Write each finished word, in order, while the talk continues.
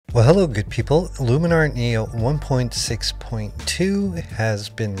Well, hello good people. Luminar Neo 1.6.2 has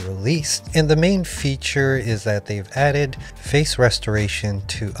been released, and the main feature is that they've added face restoration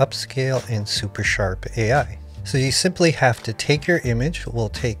to Upscale and Supersharp AI. So you simply have to take your image. We'll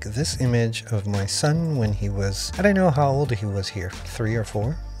take this image of my son when he was, I don't know how old he was here, 3 or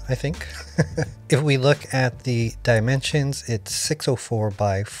 4. I think. If we look at the dimensions, it's 604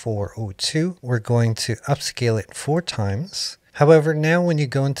 by 402. We're going to upscale it 4 times. However, now when you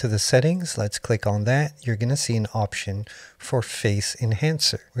go into the settings, let's click on that. You're going to see an option for face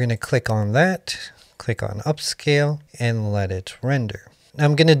enhancer. We're going to click on that, click on upscale, and let it render. Now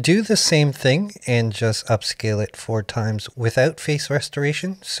I'm going to do the same thing and just upscale it 4 times without face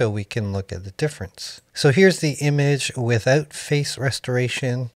restoration so we can look at the difference. So here's the image without face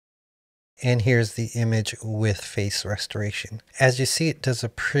restoration, and here's the image with face restoration. As you see, it does a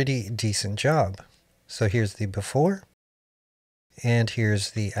pretty decent job. So here's the before, and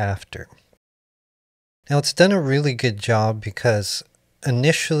here's the after. Now it's done a really good job because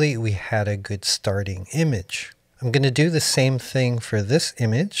initially we had a good starting image. I'm going to do the same thing for this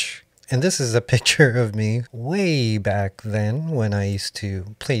image. And this is a picture of me way back then when I used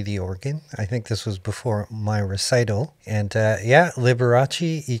to play the organ. I think this was before my recital. And yeah,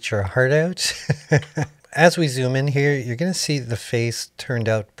 Liberace, eat your heart out. As we zoom in here, you're going to see the face turned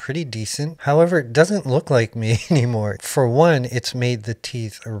out pretty decent. However, it doesn't look like me anymore. For one, it's made the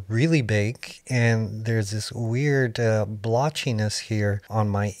teeth really big, and there's this weird blotchiness here on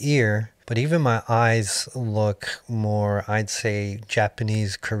my ear. But even my eyes look more, I'd say,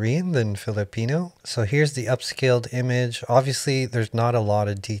 Japanese Korean than Filipino. So here's the upscaled image. Obviously, there's not a lot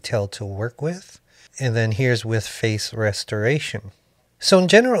of detail to work with. And then here's with face restoration. So in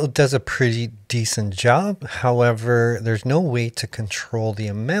general, it does a pretty decent job. However, there's no way to control the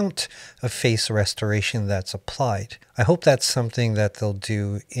amount of face restoration that's applied. I hope that's something that they'll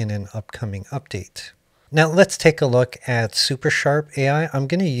do in an upcoming update. Now let's take a look at Supersharp AI. I'm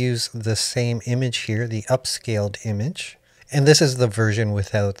going to use the same image here, the upscaled image. And this is the version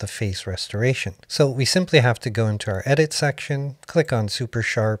without the face restoration. So we simply have to go into our edit section, click on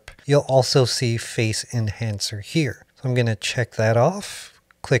Supersharp. You'll also see face enhancer here. So I'm going to check that off,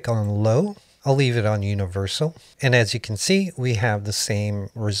 click on low. I'll leave it on universal. And as you can see, we have the same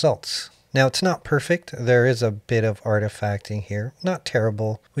results. Now it's not perfect. There is a bit of artifacting here. Not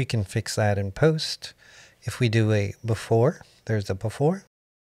terrible. We can fix that in post. If we do a before, there's a before,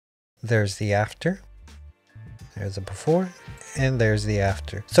 there's the after, there's a before, and there's the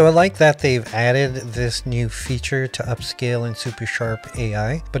after. So I like that they've added this new feature to Upscale and Supersharp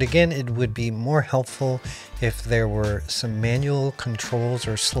AI. But again, it would be more helpful if there were some manual controls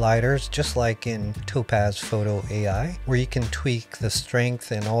or sliders, just like in Topaz Photo AI, where you can tweak the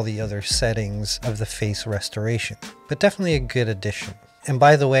strength and all the other settings of the face restoration. But definitely a good addition. And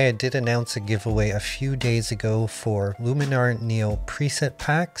by the way, I did announce a giveaway a few days ago for Luminar Neo Preset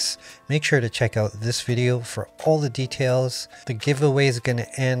packs. Make sure to check out this video for all the details. The giveaway is going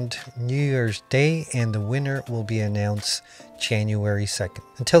to end New Year's Day, and the winner will be announced January 2nd.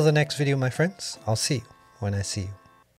 Until the next video, my friends, I'll see you when I see you.